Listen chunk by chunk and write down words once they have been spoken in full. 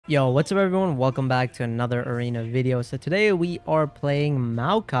Yo, what's up everyone? Welcome back to another arena video. So today we are playing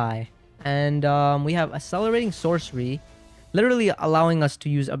Maokai, and we have accelerating sorcery, literally allowing us to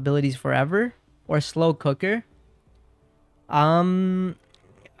use abilities forever, or slow cooker. Um,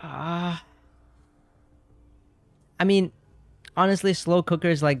 uh, I mean, honestly, slow cooker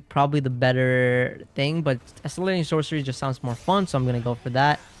is like probably the better thing, but accelerating sorcery just sounds more fun, so I'm gonna go for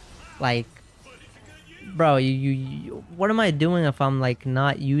that. Like, bro, you what am I doing if I'm like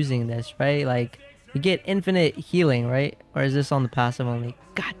not using this, right? Like, you get infinite healing, right? Or is this on the passive only?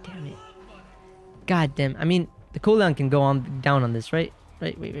 God damn it. God damn. I mean, the cooldown can go on down on this, right?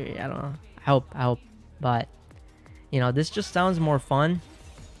 Right, wait. I don't know. I hope. But, you know, this just sounds more fun.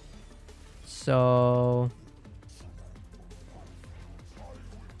 So,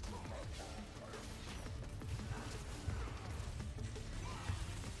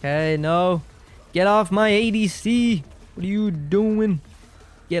 okay, no. Get off my ADC. What are you doing?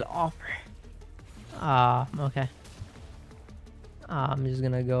 Get off her. Okay. I'm just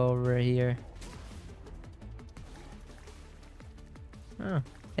gonna go over here. Oh,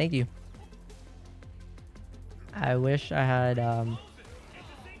 thank you. I wish I had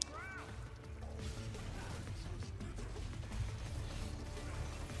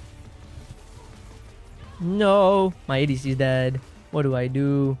no, my ADC is dead. What do I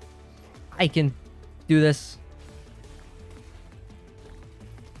do? I can do this.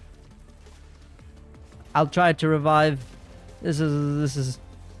 I'll try to revive. This is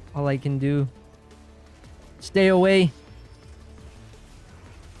all I can do. Stay away.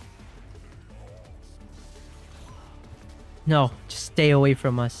 No, just stay away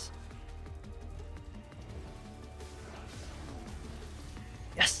from us.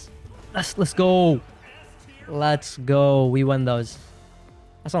 Yes. Let's go. Let's go. We won those.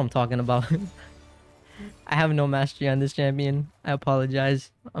 That's what I'm talking about. I have no mastery on this champion. I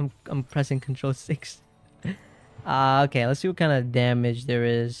apologize. I'm pressing control 6. Okay, let's see what kind of damage there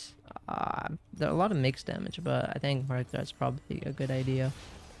is. There are a lot of mixed damage, but I think Mark that's probably a good idea.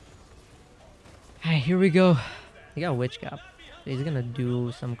 Alright, here we go. He got Witch Cap. So he's gonna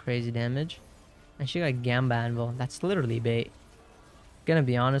do some crazy damage. And she got Gamba Anvil. That's literally bait. Gonna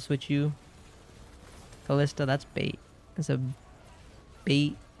be honest with you. Callista, that's bait. It's a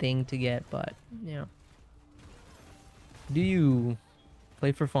bait thing to get, but, you know. Do you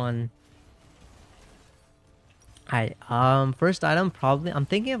play for fun? Alright, first item probably, I'm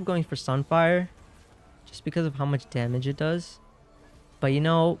thinking of going for Sunfire. Just because of how much damage it does. But you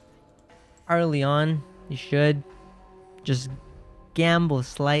know, early on, you should just gamble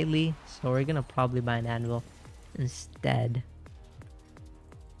slightly. So we're gonna probably buy an Anvil instead.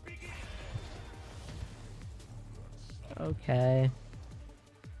 Okay.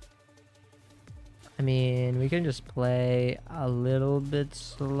 I mean, we can just play a little bit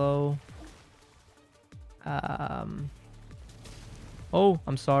slow. Oh,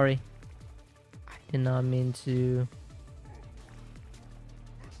 I'm sorry. I did not mean to.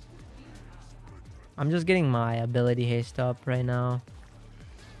 I'm just getting my ability haste up right now.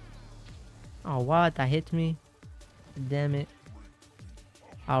 Oh, what? That hit me? Damn it.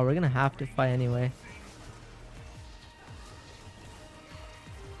 Oh, we're gonna have to fight anyway.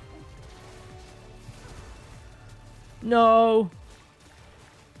 No!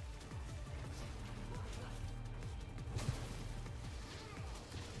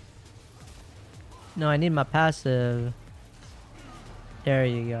 No, I need my passive. There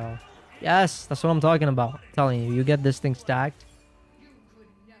you go. Yes, that's what I'm talking about. I'm telling you, you get this thing stacked.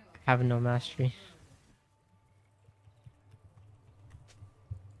 Having no mastery.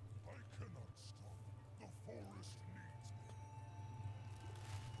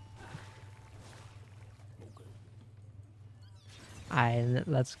 Alright,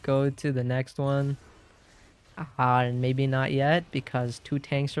 let's go to the next one. Maybe not yet because two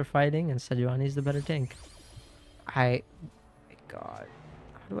tanks are fighting and Sejuani's the better tank. My God.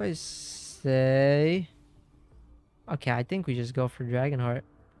 How do I say? Okay, I think we just go for Dragonheart.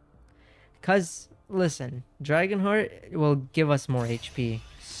 Because, listen, Dragonheart will give us more HP.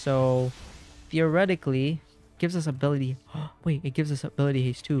 So, theoretically, gives us ability. Wait, it gives us ability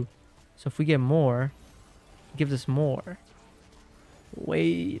haste too. So if we get more, it gives us more.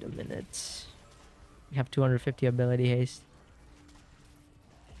 Wait a minute. We have 250 ability haste.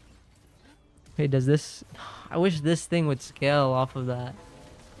 Hey, does this... I wish this thing would scale off of that.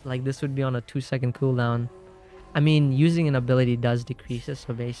 Like, this would be on a 2-second cooldown. I mean, using an ability does decrease it,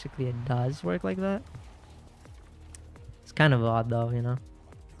 so basically it does work like that. It's kind of odd though, you know?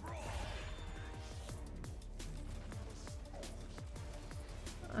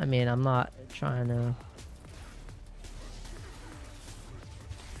 I mean, I'm not trying to...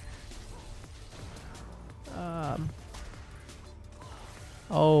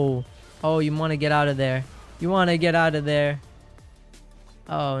 Oh. Oh, you want to get out of there. You want to get out of there.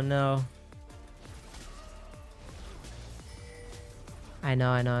 Oh, no. I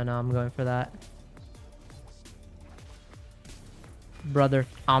know. I'm going for that. Brother.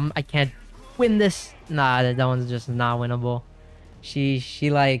 I can't win this. Nah, that one's just not winnable. She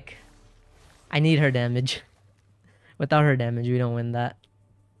like... I need her damage. Without her damage, we don't win that.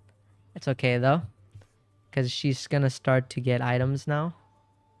 It's okay, though. Because she's gonna start to get items now.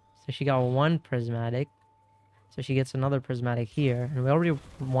 So she got one prismatic. So she gets another prismatic here. And we already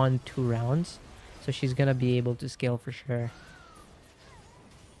won 2 rounds. So she's gonna be able to scale for sure.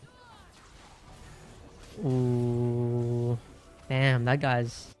 Ooh. Damn, that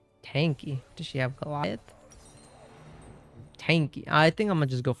guy's tanky. Does she have Goliath? Tanky. I think I'm gonna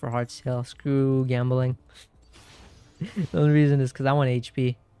just go for hard sale. Screw gambling. The only reason is because I want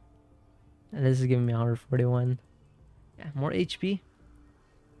HP. And this is giving me 141. Yeah, more HP.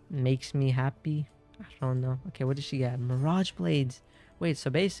 Makes me happy. I don't know. Okay, what does she get? Mirage Blades. Wait, so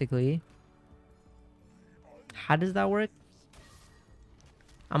basically... How does that work?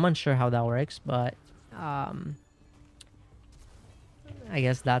 I'm unsure how that works, but... I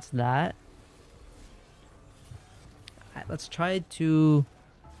guess that's that. Alright, let's try to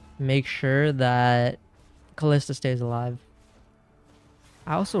make sure that Callista stays alive.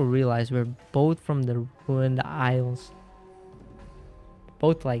 I also realized we're both from the Ruined Isles.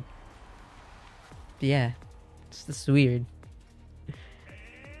 Both like... Yeah. This is weird.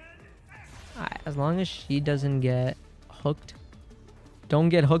 Alright, as long as she doesn't get hooked. Don't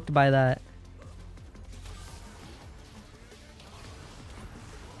get hooked by that.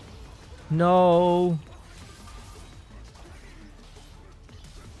 No.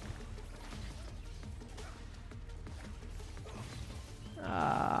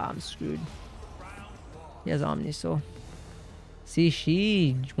 I'm screwed. He has Omnisoul. See,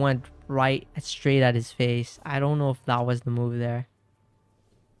 she went right straight at his face. I don't know if that was the move there.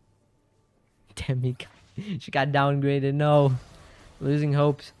 Damn, she got downgraded. No. Losing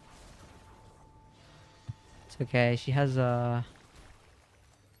hopes. It's okay. She has her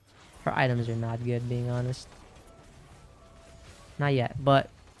items are not good, being honest. Not yet, but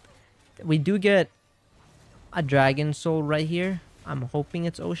we do get a dragon soul right here. I'm hoping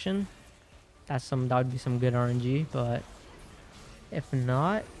it's ocean. That would be some good RNG, but if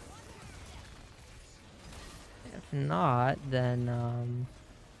not, then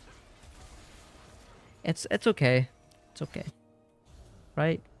it's okay. It's okay.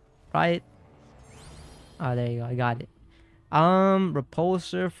 Right? Oh, there you go. I got it.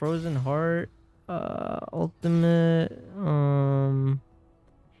 Repulsor, Frozen Heart, Ultimate.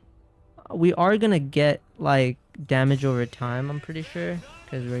 We are gonna get like damage over time. I'm pretty sure,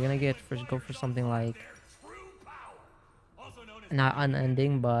 because we're gonna go for something like not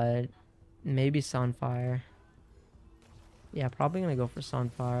unending, but maybe Soundfire. Yeah, probably gonna go for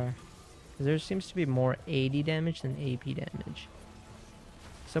Soundfire, because there seems to be more AD damage than AP damage.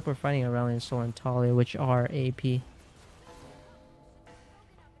 Except we're fighting Aurelion Soul and Talia, which are AP.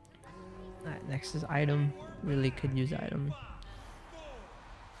 Alright, next is item. Really could use item.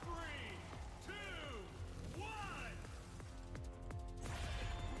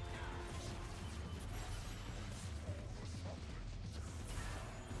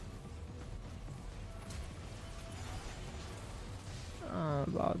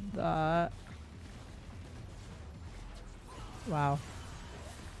 About that. Wow.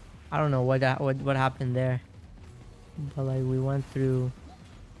 I don't know what happened there, but like we went through.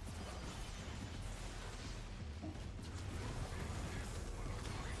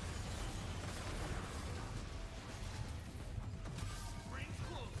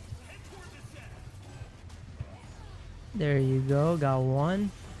 There you go. Got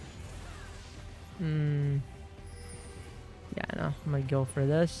one. Yeah, no, I'm gonna go for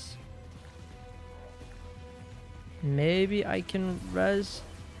this. Maybe I can res.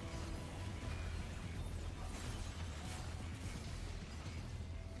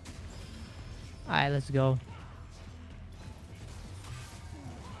 Alright, let's go.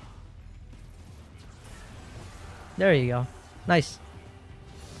 There you go. Nice.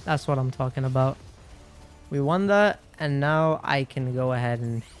 That's what I'm talking about. We won that, and now I can go ahead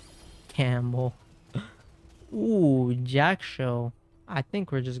and gamble. Ooh, Jack Show. I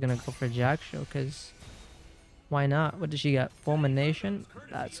think we're just gonna go for Jack Show, because why not? What does she got? Fulmination?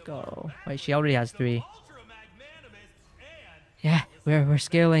 Let's go. Wait, she already has 3. Yeah, we're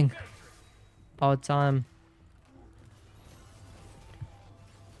scaling. About time.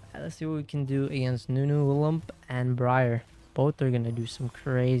 Let's see what we can do against Nunu, Willump, and Briar. Both are gonna do some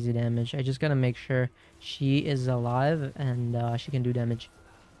crazy damage. I just gotta make sure she is alive and she can do damage.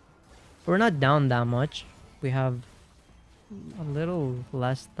 We're not down that much. We have a little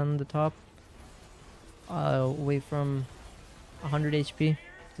less than the top. Away from 100 HP.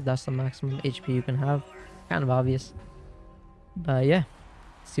 So that's the maximum HP you can have. Kind of obvious. But yeah.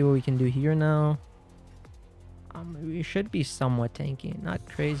 See what we can do here now. We should be somewhat tanky. Not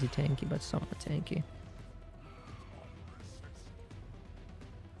crazy tanky, but somewhat tanky.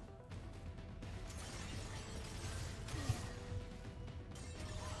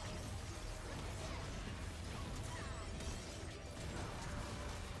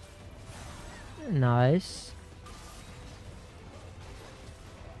 Nice.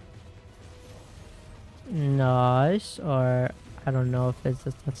 Nice. Or I don't know if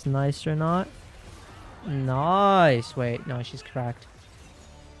that's nice or not. Nice. Wait, no, she's cracked.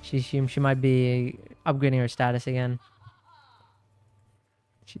 She might be upgrading her status again.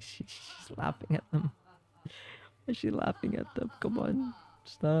 She's laughing at them. Is she laughing at them? Come on.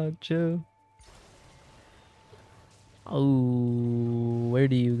 Stop, chill. Oh, where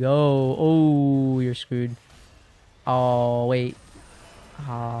do you go? Oh, you're screwed. Oh, wait.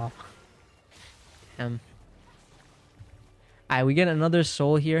 Oh. Damn. Alright, we get another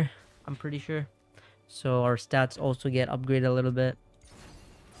soul here, I'm pretty sure. So our stats also get upgraded a little bit.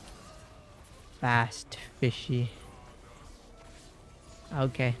 Fast, fishy.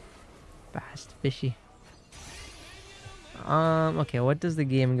 Okay. Fast, fishy. Okay, what does the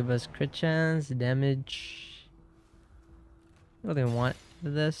game give us? Crit chance, damage. I don't really want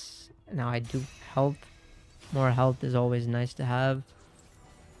this. Now I do health. More health is always nice to have.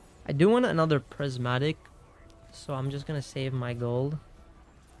 I do want another prismatic, so I'm just gonna save my gold.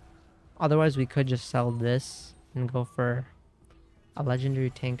 Otherwise, we could just sell this and go for a legendary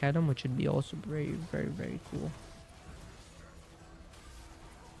tank item, which would be also very, very, very cool.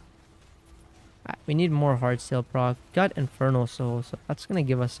 We need more hard steel proc. Got Infernal Soul, so that's gonna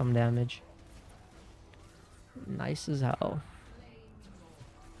give us some damage. Nice as hell.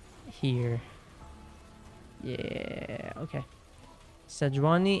 Here. Yeah, okay.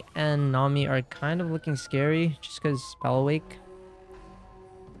 Sejuani and Nami are kind of looking scary just because Spell Wake.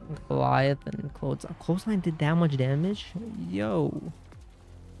 Goliath and Clothesline. Clothesline did that much damage? Yo.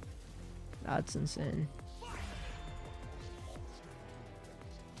 That's insane.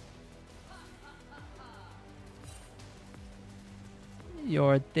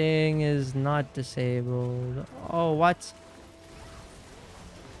 Your thing is not disabled. Oh, what?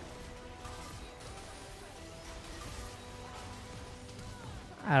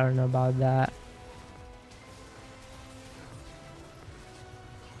 I don't know about that.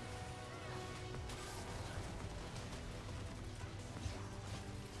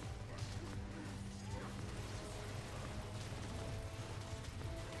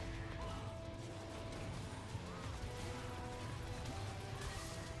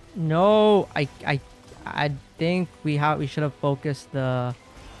 No, I think we should have focused the.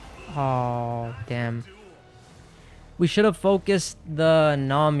 Oh damn. We should have focused the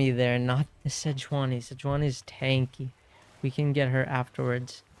Nami there, not the Sejuani. Sejuani is tanky. We can get her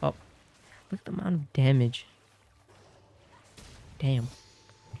afterwards. Oh, look at the amount of damage. Damn.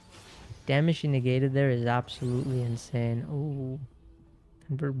 Damage she negated there is absolutely insane. Oh,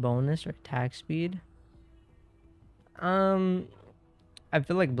 convert bonus or attack speed. I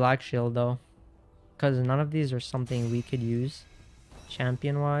feel like Black Shield though, because none of these are something we could use,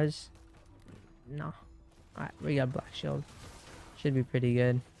 champion wise. No. Alright, we got Black Shield. Should be pretty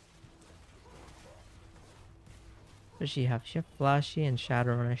good. What does she have? She have Flashy and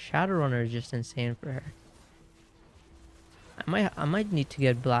Shadowrunner. Shadowrunner is just insane for her. I might need to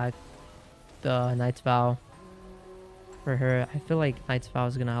get the Knight's Vow for her. I feel like Knight's Vow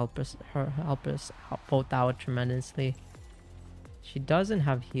is gonna help us help both out tremendously. She doesn't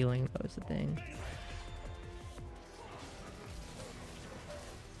have healing though, is the thing.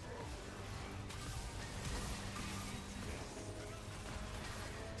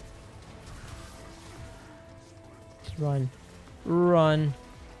 Just run. Run.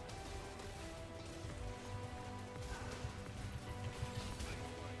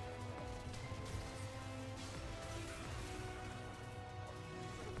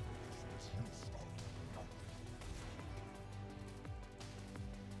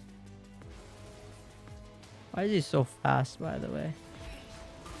 Why is he so fast, by the way?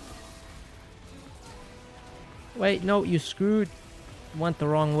 Wait, no, you screwed. Went the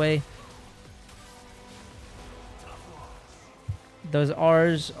wrong way. Those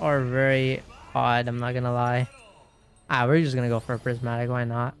R's are very odd, I'm not gonna lie. Ah, we're just gonna go for a prismatic, why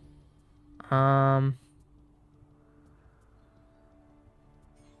not?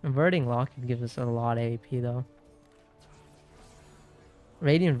 Inverting Locket gives us a lot of AP though.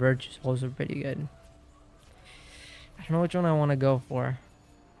 Radiant Virtue is also pretty good. I don't know which one I want to go for.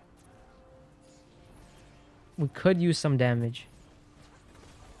 We could use some damage.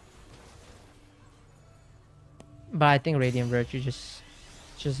 But I think Radiant Virtue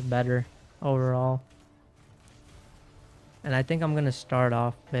just better overall. And I think I'm gonna start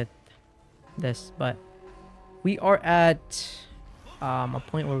off with this, but we are at a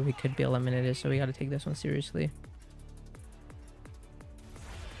point where we could be eliminated, so we gotta take this one seriously.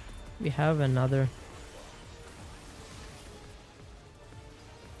 We have another.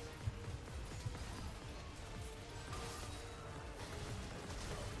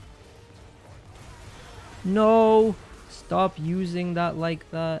 No! Stop using that like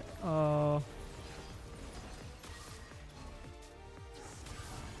that. Oh.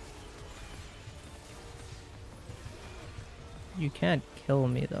 You can't kill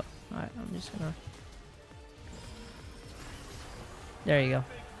me though. Alright, I'm just gonna... There you go.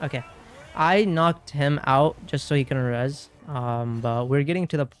 Okay. I knocked him out just so he can res. But we're getting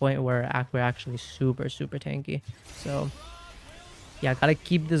to the point where we're actually super tanky. So, yeah, gotta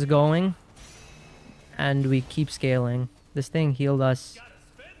keep this going. And we keep scaling. This thing healed us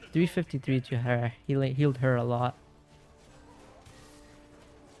 353 to her. He healed her a lot.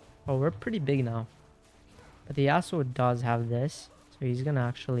 Oh, we're pretty big now. But the Yasuo does have this. So he's gonna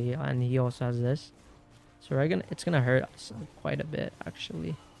actually... And he also has this. So it's gonna hurt us quite a bit,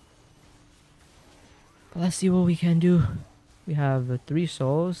 actually. But let's see what we can do. We have 3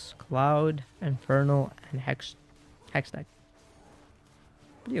 souls, Cloud, Infernal, and Hex deck.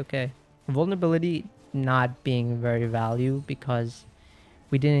 Pretty okay. Vulnerability not being very value because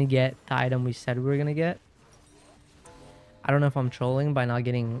we didn't get the item we said we were gonna get. I don't know if I'm trolling by not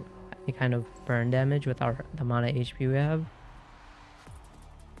getting any kind of burn damage with the amount of HP we have.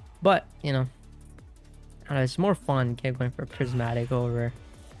 But, you know, it's more fun going for Prismatic over.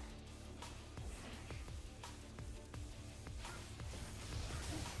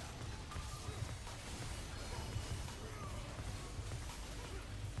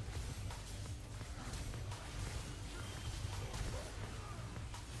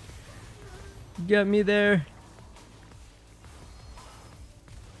 Get me there.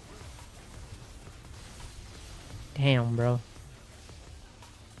 Damn, bro.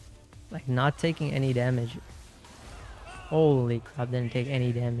 Like, not taking any damage. Holy crap, didn't take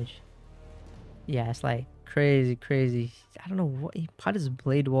any damage. Yeah, it's like crazy. I don't know what he put his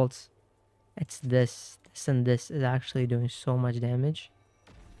Blade Waltz. It's this and this is actually doing so much damage.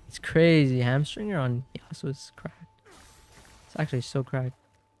 It's crazy. Hamstringer on Yasuo is cracked. It's actually so cracked.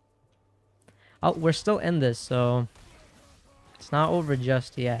 Oh, we're still in this, so it's not over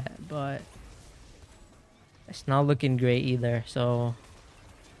just yet, but it's not looking great either, so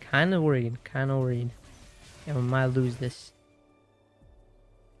kind of worried. Yeah, we might lose this.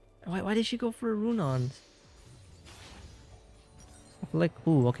 Why did she go for a Runons? I feel like,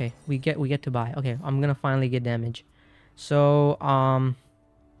 ooh, okay, we get to buy. Okay, I'm gonna finally get damage. So I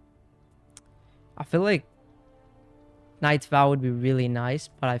feel like Knight's Vow would be really nice,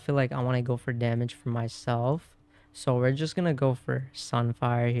 but I feel like I want to go for damage for myself. So we're just going to go for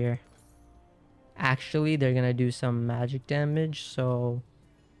Sunfire here. Actually, they're going to do some magic damage, so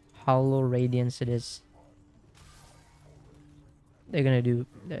Hollow Radiance it is. They're going to do...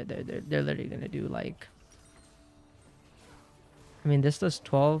 They're literally going to do like... I mean, this does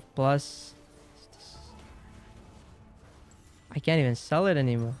 12 plus... I can't even sell it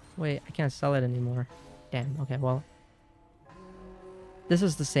anymore. Wait, I can't sell it anymore. Damn, okay, well... This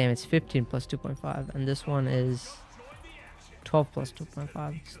is the same. It's 15 plus 2.5, and this one is 12 plus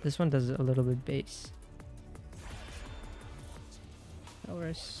 2.5. So this one does a little bit base. So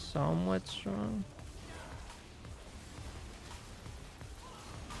we're somewhat strong.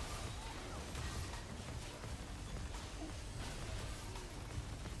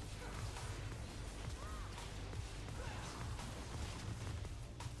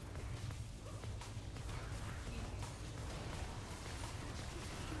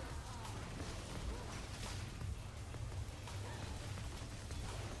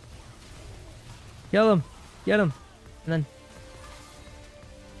 Kill him. Get him. And then...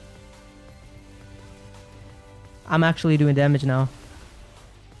 I'm actually doing damage now.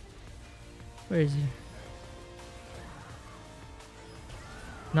 Where is he?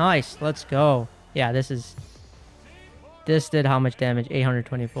 Nice. Let's go. Yeah, this did how much damage?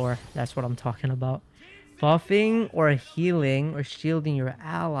 824. That's what I'm talking about. Buffing or healing or shielding your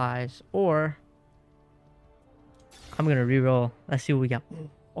allies, or... I'm gonna reroll. Let's see what we got.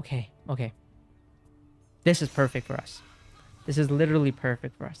 Okay. This is perfect for us. This is literally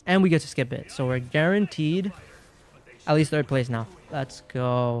perfect for us. And we get to skip it. So we're guaranteed At least third place now. Let's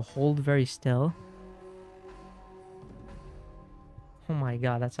go. Hold very still. Oh my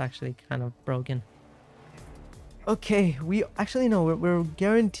god, that's actually kind of broken. Okay, we actually no, we're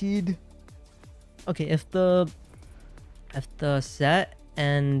guaranteed. Okay, if the set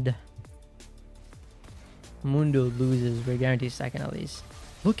and Mundo loses, we're guaranteed second at least.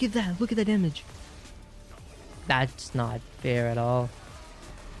 Look at that! Look at that damage. That's not fair at all.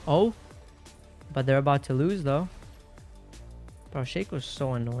 Oh, but they're about to lose though. Bro, Shaco's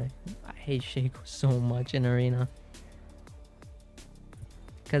so annoying. I hate Shaco so much in arena.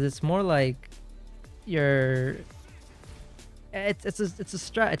 Because it's more like you're... It's a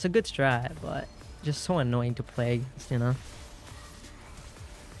strat. It's a good strat, but just so annoying to play against, you know?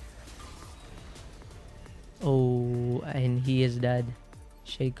 Oh, and he is dead.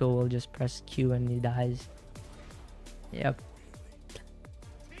 Shaco will just press Q and he dies. Yep.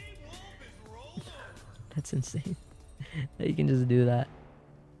 That's insane. That you can just do that.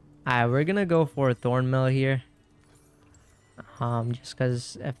 Alright, we're gonna go for a Thornmail here. Just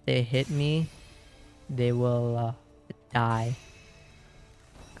because if they hit me, they will die.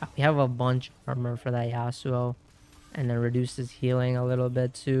 We have a bunch of armor for that Yasuo, and then reduces healing a little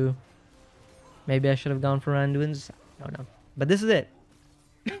bit too. Maybe I should have gone for Anduins. I don't know, but this is it.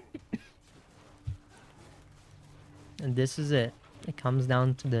 And this is it. It comes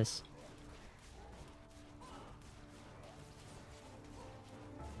down to this.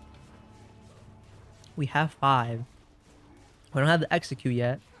 We have 5. We don't have the execute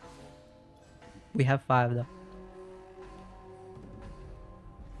yet. We have 5 though.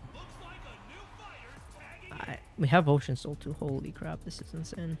 We have Ocean Soul too. Holy crap, this is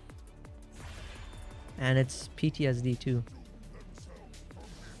insane. And it's PTSD too.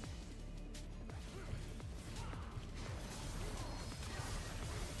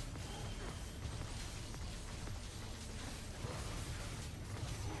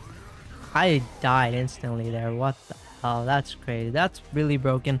 I died instantly there. What the hell? That's crazy. That's really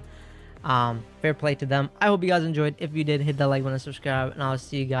broken. Fair play to them. I hope you guys enjoyed. If you did, hit that like button and subscribe, and I'll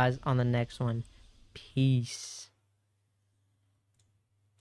see you guys on the next one. Peace.